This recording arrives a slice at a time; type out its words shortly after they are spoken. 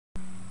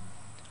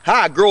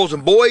Hi, girls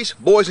and boys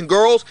and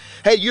girls.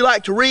 Hey, you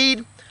like to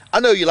read? I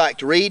know you like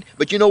to read,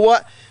 but you know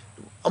what?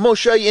 I'm going to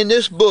show you in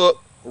this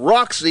book,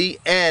 Roxie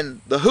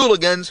and the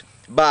Hooligans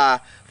by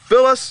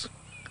Phyllis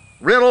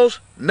Reynolds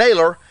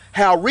Naylor,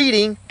 how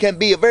reading can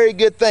be a very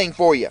good thing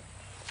for you.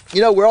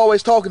 You know, we're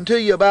always talking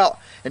to you about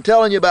and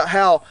telling you about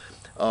how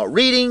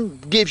reading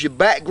gives you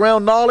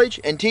background knowledge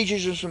and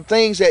teaches you some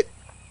things that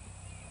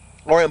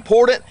are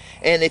important.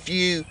 And if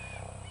you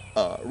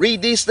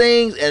read these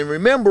things and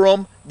remember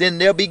them, then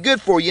they'll be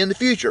good for you in the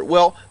future.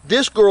 Well,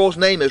 this girl's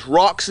name is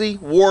Roxie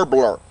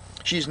Warbler.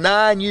 She's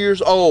 9 years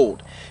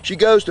old. She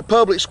goes to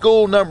public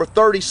school number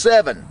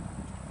 37.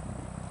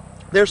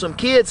 There's some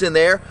kids in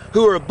there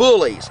who are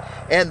bullies,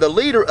 and the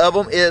leader of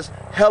them is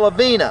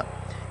Helena,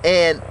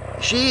 and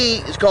she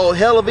is called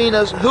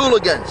Helena's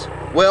Hooligans.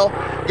 Well,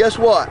 guess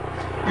what?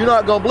 You're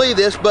not going to believe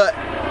this, but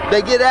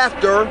they get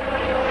after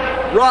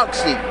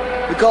Roxie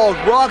because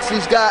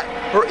Roxie's got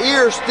her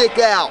ears stick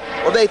out,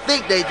 or they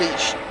think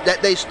that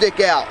they stick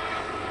out.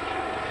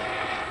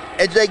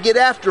 And they get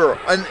after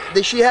her,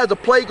 and she has a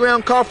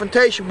playground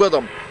confrontation with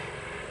them.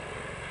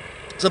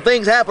 Some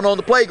things happen on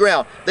the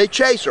playground. They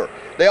chase her.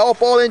 They all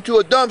fall into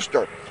a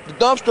dumpster. The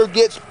dumpster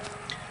gets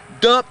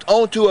dumped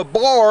onto a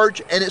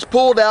barge, and it's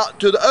pulled out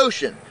to the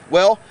ocean.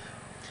 Well,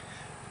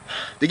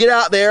 to get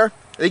out there,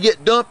 they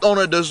get dumped on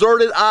a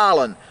deserted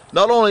island.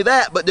 Not only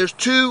that, but there's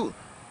two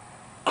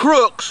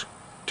crooks,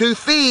 two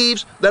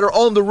thieves that are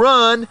on the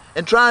run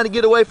and trying to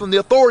get away from the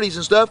authorities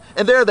and stuff,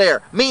 and they're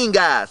there. Mean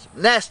guys,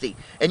 nasty.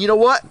 And you know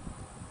what?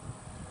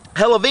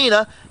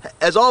 Helena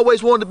has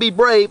always wanted to be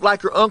brave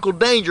like her Uncle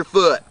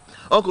Dangerfoot.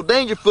 Uncle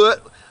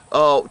Dangerfoot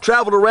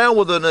traveled around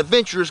with an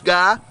adventurous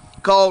guy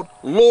called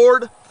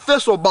Lord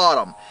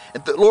Thistlebottom.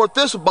 And Lord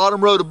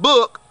Thistlebottom wrote a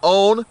book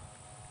on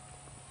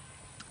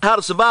how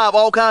to survive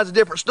all kinds of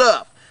different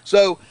stuff.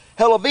 So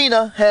Roxie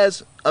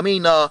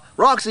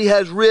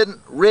has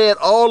read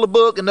all the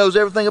book and knows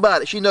everything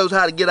about it. She knows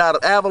how to get out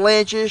of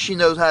avalanches. She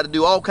knows how to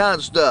do all kinds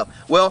of stuff.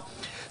 Well,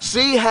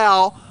 see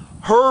how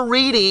her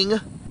reading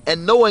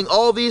and knowing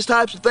all these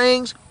types of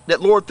things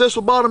that Lord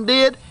Thistlebottom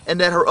did, and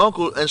that her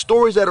uncle, and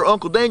stories that her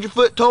Uncle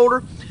Dangerfoot told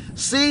her,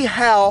 see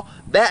how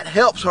that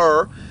helps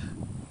her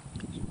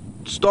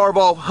starve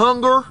off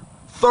hunger,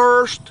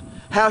 thirst,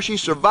 how she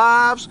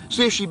survives,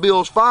 see if she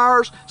builds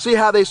fires, see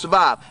how they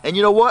survive. And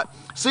you know what?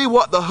 See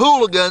what the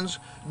hooligans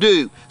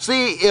do.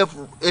 See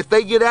if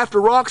they get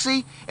after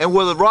Roxie, and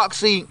whether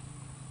Roxie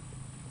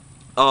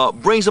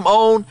brings them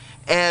on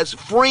as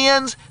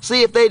friends.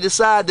 See if they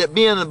decide that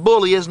being a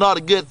bully is not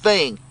a good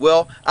thing.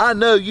 Well, I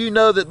know you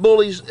know that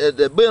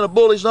that being a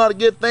bully is not a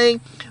good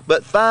thing,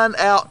 but find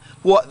out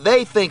what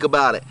they think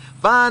about it.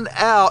 Find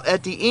out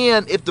at the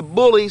end if the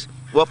bullies,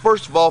 well,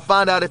 first of all,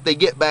 find out if they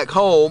get back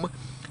home.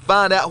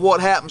 Find out what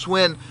happens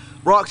when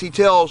Roxie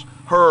tells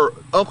her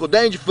Uncle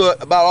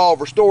Dangerfoot about all of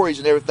her stories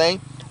and everything.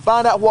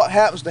 Find out what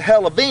happens to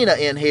Helena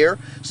in here.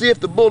 See if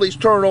the bullies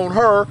turn on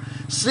her.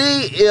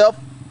 See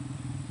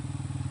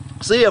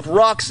if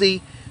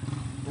Roxie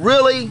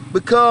really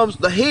becomes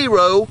the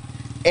hero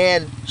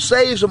and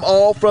saves them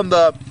all from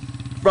the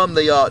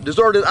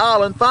deserted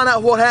island. Find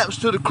out what happens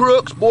to the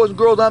crooks. Boys and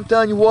girls, I'm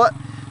telling you what,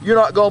 you're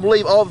not going to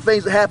believe all the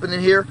things that happen in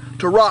here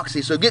to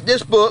Roxie. So get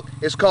this book.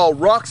 It's called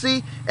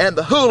Roxie and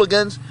the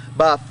Hooligans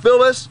by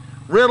Phyllis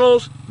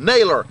Reynolds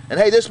Naylor. And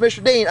hey, this is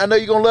Mr. Dean. I know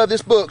you're going to love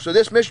this book. So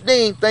this is Mr.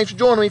 Dean. Thanks for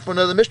joining me for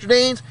another Mr.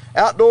 Dean's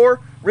Outdoor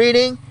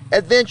Reading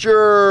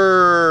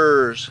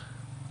Adventures.